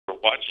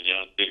watching you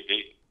on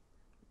TV.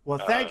 Well,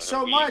 thanks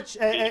so much.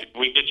 We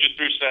get you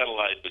through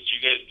satellite, but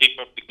you guys keep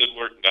up the good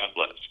work, and God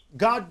bless.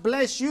 God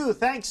bless you.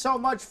 Thanks so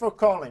much for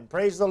calling.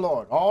 Praise the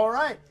Lord. All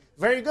right.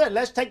 Very good.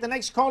 Let's take the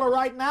next caller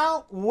right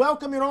now.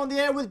 Welcome. You're on the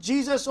air with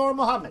Jesus or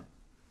Muhammad.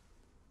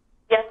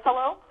 Yes,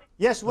 hello?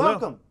 Yes,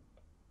 welcome.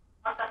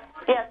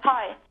 Yes,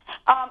 hi.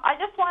 I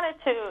just wanted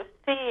to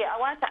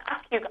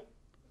ask you,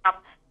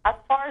 as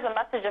far as the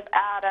message of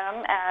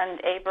Adam and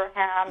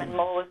Abraham and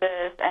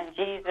Moses and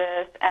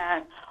Jesus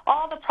and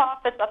all the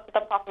prophets up to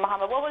the Prophet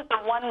Muhammad, what was the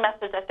one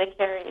message that they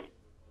carried?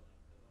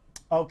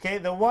 Okay,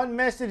 the one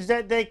message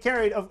that they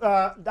carried, I'm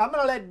going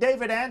to let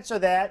David answer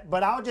that,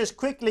 but I'll just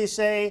quickly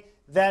say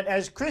that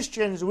as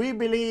Christians, we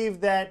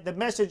believe that the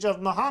message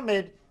of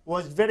Muhammad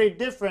was very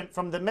different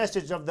from the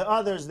message of the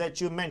others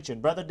that you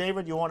mentioned. Brother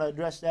David, you want to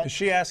address that? Is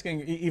she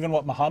asking even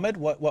what Muhammad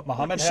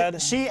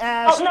had? She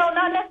asked... Oh, no,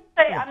 not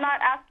necessarily. I'm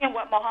not asking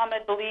what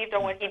Muhammad believed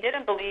or what he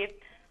didn't believe.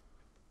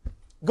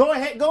 Go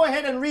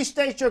ahead and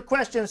restate your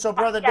question so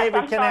Brother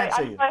David can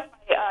answer you.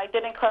 I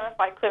didn't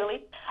clarify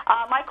clearly.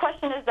 My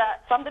question is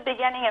that from the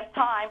beginning of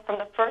time, from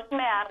the first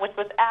man, which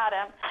was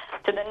Adam,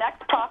 to the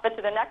next prophet,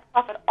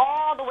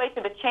 all the way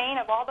to the chain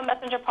of all the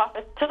messenger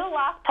prophets, to the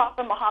last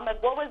prophet Muhammad,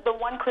 what was the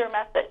one clear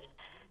message?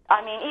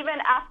 I mean, even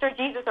after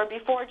Jesus or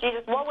before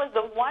Jesus, what was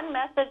the one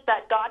message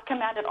that God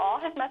commanded all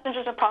his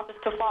messengers and prophets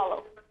to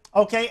follow?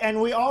 Okay, and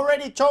we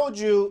already told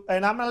you,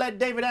 and I'm going to let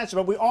David answer,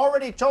 but we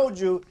already told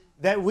you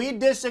that we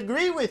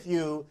disagree with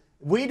you.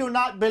 We do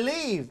not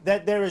believe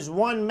that there is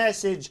one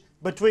message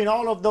between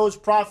all of those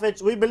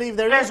prophets. We believe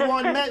there is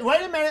one message.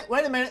 Wait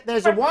a minute.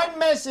 There's one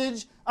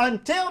message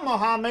until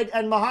Muhammad,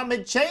 and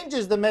Muhammad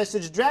changes the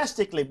message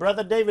drastically.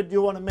 Brother David, do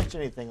you want to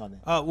mention anything on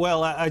that?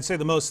 Well, I'd say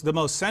the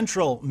most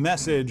central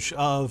message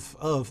of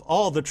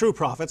all the true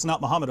prophets,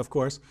 not Muhammad, of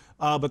course,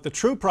 but the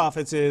true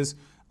prophets is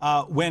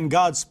when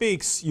God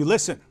speaks, you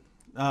listen.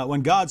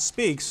 When God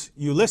speaks,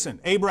 you listen.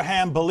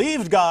 Abraham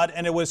believed God,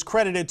 and it was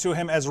credited to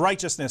him as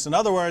righteousness. In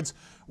other words,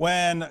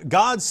 when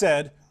God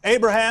said,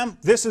 Abraham,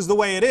 this is the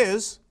way it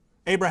is,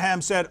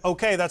 Abraham said,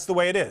 okay, that's the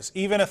way it is.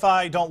 Even if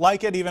I don't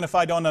like it, even if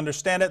I don't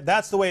understand it,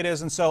 that's the way it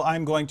is, and so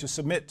I'm going to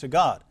submit to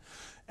God.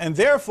 And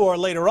therefore,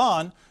 later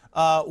on,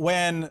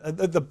 when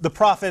the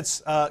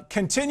prophets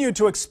continued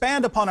to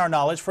expand upon our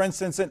knowledge, for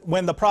instance,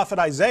 when the prophet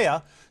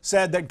Isaiah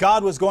said that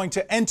God was going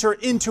to enter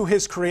into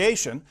his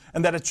creation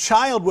and that a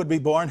child would be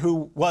born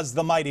who was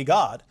the mighty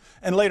God.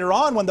 And later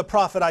on, when the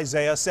prophet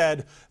Isaiah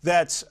said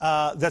that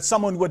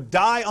someone would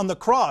die on the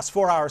cross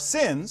for our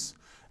sins,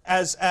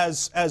 as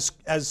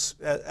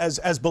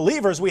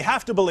believers, we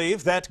have to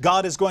believe that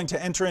God is going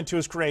to enter into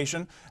his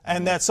creation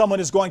and that someone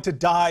is going to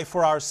die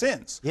for our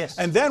sins. Yes.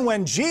 And then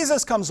when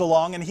Jesus comes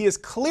along and he is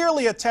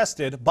clearly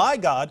attested by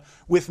God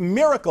with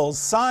miracles,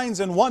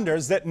 signs, and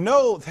wonders that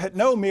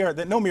no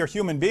mere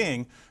human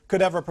being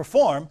could ever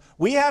perform,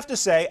 we have to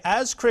say,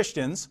 as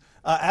Christians,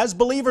 as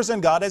believers in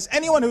God, as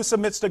anyone who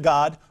submits to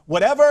God,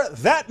 whatever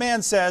that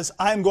man says,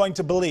 I'm going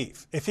to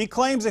believe. If he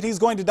claims that he's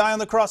going to die on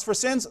the cross for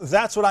sins,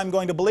 that's what I'm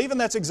going to believe, and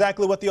that's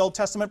exactly what the Old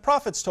Testament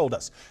prophets told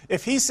us.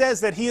 If he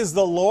says that he is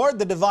the Lord,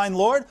 the divine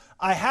Lord,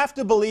 I have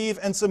to believe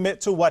and submit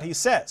to what he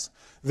says.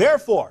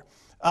 Therefore,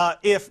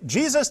 if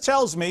Jesus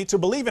tells me to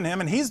believe in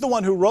him, and he's the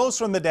one who rose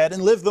from the dead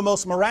and lived the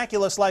most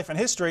miraculous life in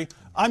history,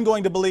 I'm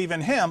going to believe in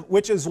him,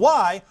 which is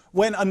why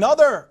when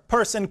another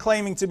person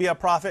claiming to be a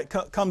prophet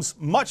comes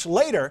much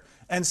later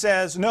and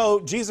says, no,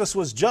 Jesus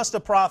was just a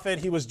prophet,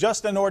 he was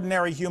just an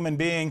ordinary human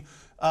being,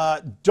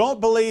 don't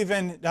believe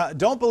in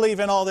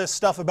all this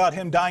stuff about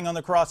him dying on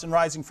the cross and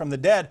rising from the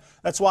dead.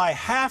 That's why I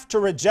have to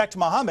reject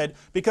Muhammad,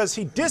 because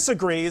he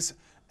disagrees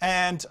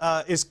and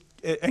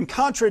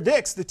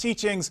contradicts the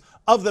teachings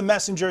of the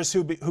messengers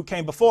who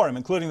came before him,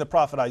 including the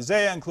prophet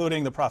Isaiah,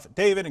 including the prophet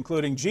David,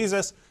 including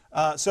Jesus.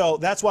 So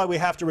that's why we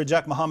have to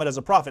reject Muhammad as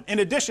a prophet, in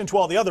addition to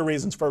all the other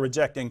reasons for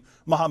rejecting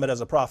Muhammad as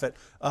a prophet.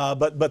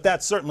 But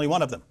that's certainly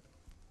one of them.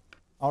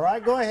 All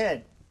right, go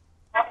ahead.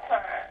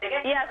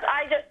 Yes,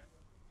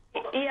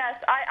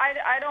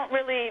 I don't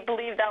really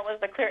believe that was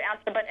the clear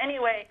answer, but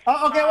anyway.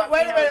 Oh, okay,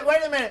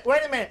 wait a minute.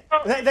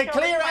 The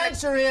clear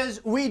answer is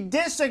we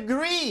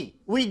disagree.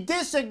 We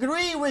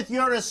disagree with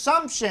your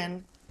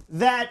assumption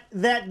that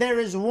there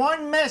is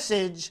one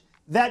message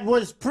that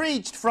was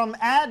preached from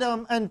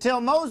Adam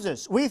until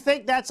Moses. We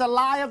think that's a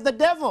lie of the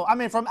devil. I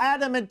mean, from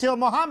Adam until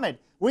Muhammad.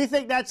 We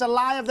think that's a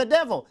lie of the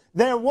devil.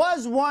 There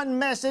was one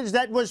message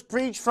that was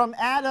preached from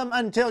Adam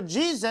until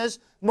Jesus.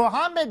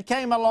 Muhammad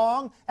came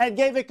along and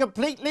gave a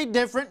completely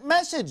different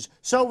message.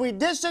 So we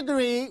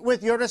disagree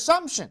with your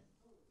assumption.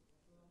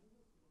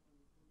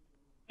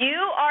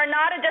 You are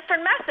not a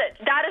different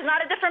message. That is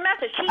not a different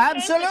message.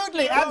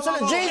 Absolutely.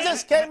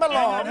 Jesus came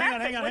along.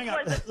 Hang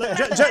on.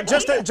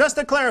 Just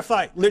to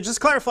clarify, just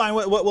clarifying,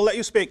 we'll let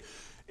you speak.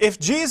 If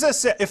Jesus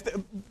said,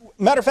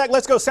 matter of fact,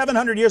 let's go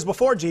 700 years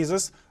before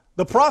Jesus.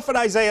 The prophet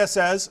Isaiah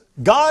says,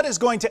 God is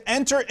going to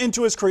enter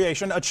into his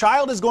creation. A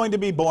child is going to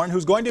be born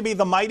who's going to be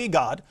the mighty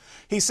God.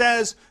 He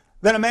says,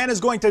 that a man is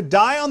going to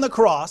die on the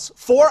cross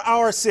for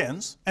our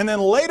sins, and then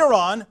later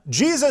on,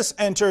 Jesus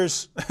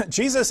enters,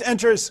 Jesus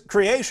enters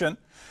creation.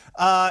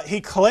 He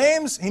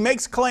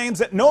makes claims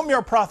that no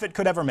mere prophet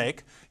could ever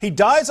make. He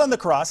dies on the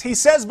cross. He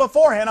says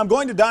beforehand, I'm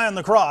going to die on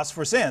the cross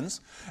for sins.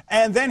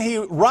 And then he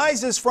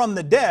rises from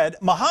the dead.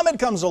 Muhammad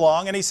comes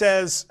along and he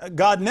says,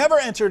 God never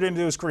entered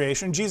into his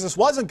creation. Jesus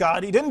wasn't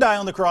God. He didn't die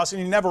on the cross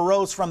and he never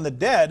rose from the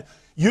dead.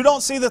 You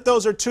don't see that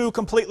those are two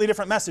completely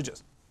different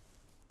messages.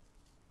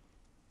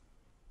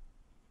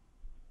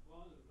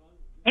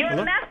 Your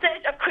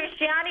message of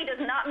Christianity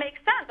does not make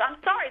sense. I'm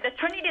sorry, the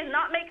Trinity does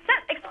not make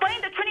sense.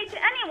 Explain the Trinity to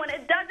anyone.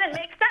 It doesn't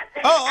make sense.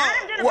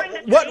 Adam didn't bring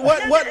the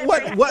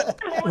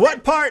Trinity.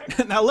 What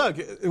part? Now look,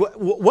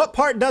 what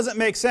part doesn't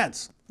make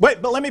sense?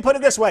 Wait, but let me put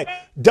it this way: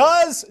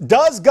 Does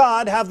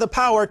God have the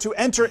power to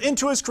enter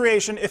into His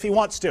creation if He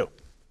wants to?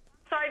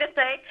 Sorry to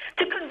say,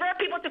 to convert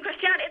people to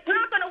Christianity, it's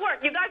not going to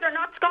work. You guys are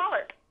not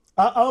scholars.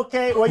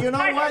 Okay, well, you know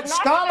what?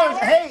 Scholars,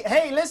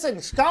 hey,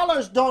 listen,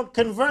 scholars don't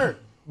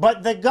convert.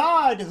 But the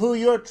God who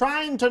you're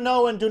trying to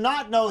know and do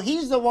not know,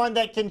 He's the one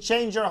that can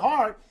change your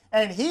heart.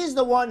 And He's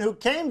the one who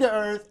came to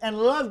earth and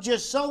loved you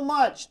so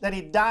much that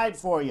He died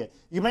for you.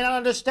 You may not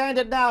understand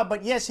it now,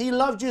 but yes, He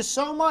loved you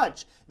so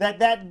much that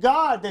that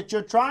God that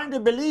you're trying to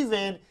believe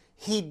in,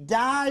 He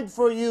died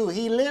for you.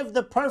 He lived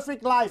the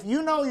perfect life.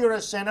 You know you're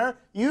a sinner.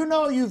 You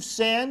know you've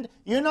sinned.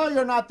 You know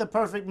you're not the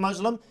perfect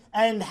Muslim.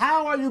 And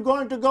how are you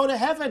going to go to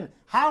heaven?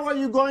 How are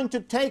you going to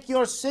take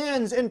your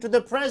sins into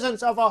the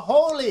presence of a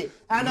holy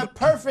and a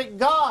perfect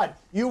God?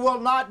 You will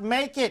not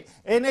make it.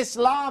 In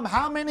Islam,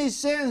 how many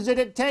sins did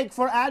it take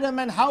for Adam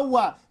and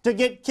Hawa to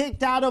get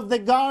kicked out of the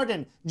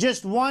garden?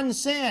 Just one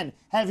sin.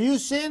 Have you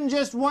sinned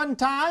just one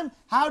time?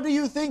 How do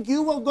you think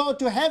you will go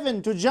to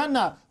heaven, to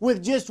Jannah,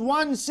 with just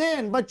one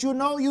sin? But you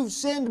know you've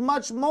sinned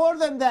much more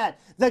than that.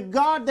 The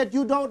God that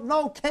you don't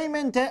know came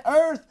into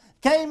earth,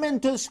 came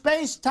into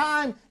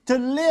space-time to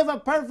live a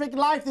perfect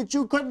life that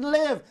you couldn't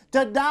live,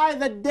 to die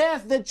the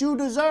death that you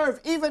deserve,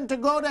 even to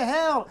go to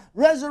hell,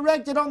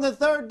 resurrected on the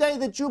third day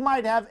that you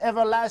might have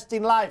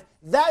everlasting life.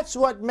 That's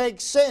what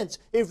makes sense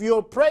if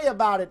you'll pray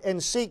about it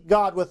and seek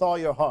God with all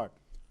your heart.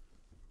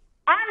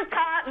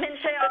 Anta min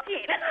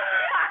shayateen.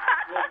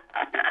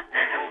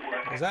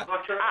 Is that?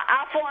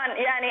 Afwan,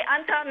 yani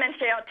anta min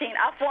shayateen.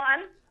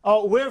 Afwan.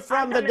 Oh, we're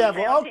from the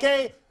devil.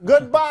 Okay,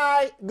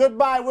 goodbye.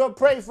 Goodbye. We'll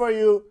pray for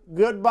you.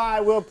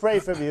 Goodbye. We'll pray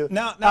for you.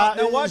 Now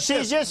watch she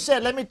this. just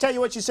said, let me tell you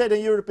what she said,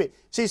 and you repeat.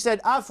 She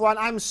said, Afwan,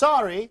 I'm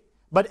sorry,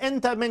 but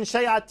enta min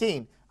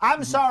shayateen.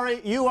 I'm sorry,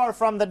 you are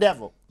from the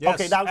devil. Yes.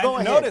 Okay, now go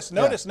ahead.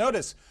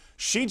 Notice.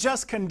 She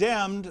just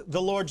condemned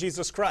the Lord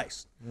Jesus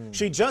Christ.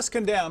 She just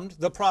condemned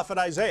the prophet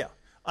Isaiah.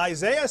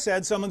 Isaiah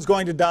said someone's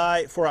going to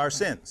die for our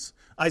sins.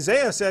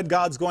 Isaiah said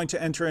God's going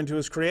to enter into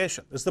His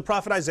creation. This is the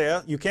prophet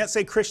Isaiah. You can't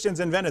say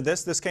Christians invented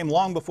this. This came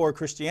long before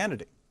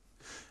Christianity.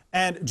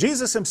 And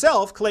Jesus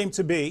Himself claimed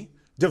to be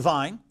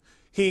divine.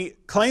 He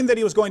claimed that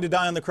He was going to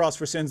die on the cross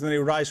for sins and that He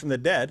would rise from the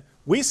dead.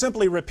 We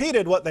simply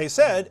repeated what they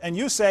said, and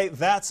you say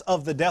that's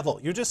of the devil.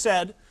 You just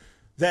said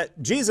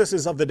that Jesus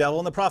is of the devil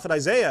and the prophet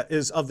Isaiah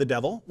is of the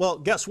devil. Well,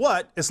 guess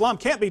what? Islam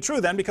can't be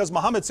true then, because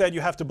Muhammad said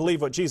you have to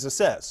believe what Jesus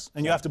says,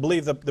 and you have to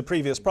believe the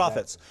previous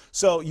prophets.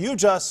 So you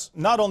just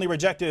not only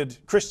rejected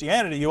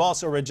Christianity, you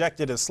also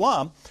rejected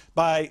Islam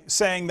by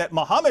saying that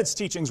Muhammad's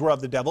teachings were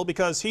of the devil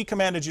because he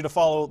commanded you to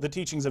follow the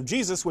teachings of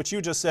Jesus, which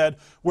you just said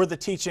were the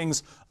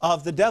teachings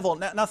of the devil.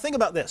 Now think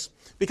about this,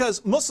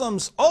 because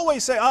Muslims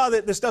always say,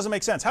 this doesn't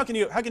make sense. How can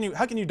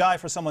you die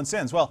for someone's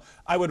sins? Well,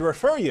 I would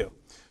refer you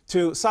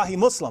to Sahih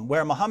Muslim,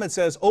 where Muhammad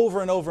says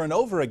over and over and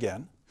over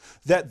again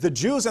that the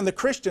Jews and the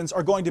Christians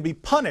are going to be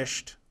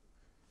punished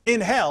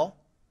in hell.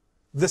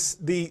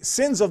 The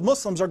sins of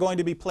Muslims are going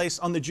to be placed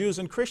on the Jews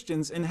and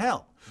Christians in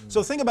hell.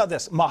 So think about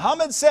this.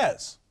 Muhammad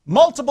says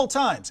multiple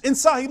times in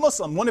Sahih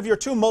Muslim, one of your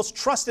two most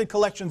trusted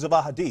collections of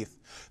ahadith,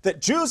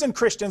 that Jews and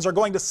Christians are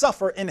going to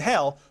suffer in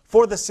hell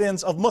for the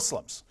sins of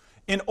Muslims.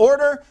 In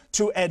order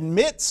to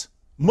admit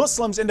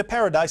Muslims into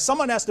paradise,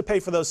 someone has to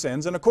pay for those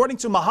sins, and according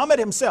to Muhammad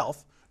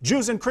himself,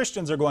 Jews and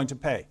Christians are going to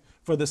pay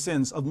for the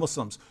sins of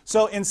Muslims.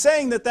 So in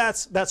saying that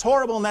that's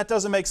horrible and that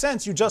doesn't make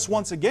sense, you just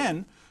once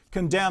again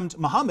condemned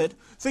Muhammad.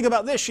 Think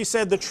about this. She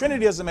said the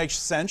Trinity doesn't make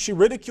sense. She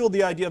ridiculed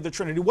the idea of the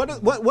Trinity. What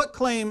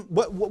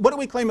do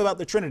we claim about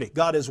the Trinity?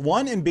 God is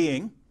one in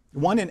being,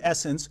 one in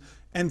essence,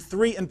 and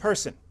three in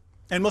person.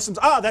 And Muslims,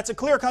 that's a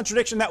clear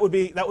contradiction. That would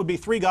be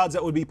three gods.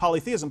 That would be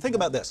polytheism. Think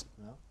about this.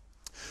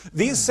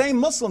 These same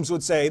Muslims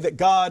would say that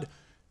God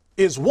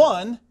is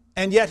one,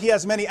 and yet He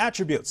has many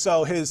attributes.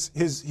 So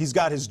He's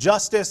got His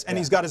justice and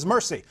He's got His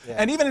mercy.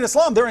 And even in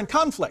Islam, they're in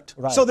conflict.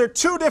 Right. So there are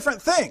two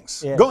different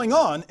things going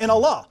on in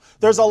Allah.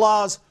 There's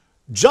Allah's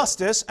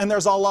justice and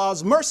there's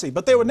Allah's mercy.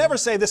 But they would never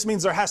say this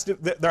means there has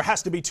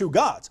to be two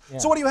gods.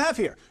 So what do you have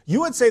here? You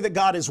would say that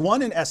God is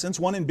one in essence,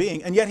 one in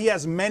being, and yet He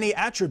has many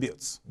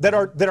attributes that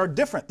are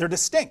different. They're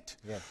distinct.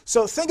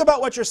 So think about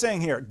what you're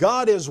saying here.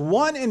 God is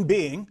one in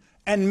being,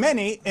 and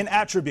many in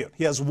attribute.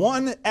 He has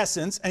one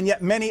essence and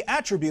yet many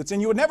attributes.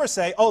 And you would never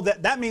say, oh,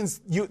 that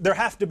means there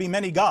have to be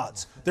many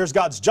gods. There's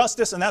God's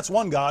justice, and that's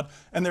one God,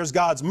 and there's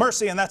God's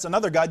mercy, and that's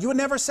another God. You would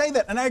never say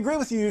that. And I agree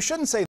with you, you shouldn't say that.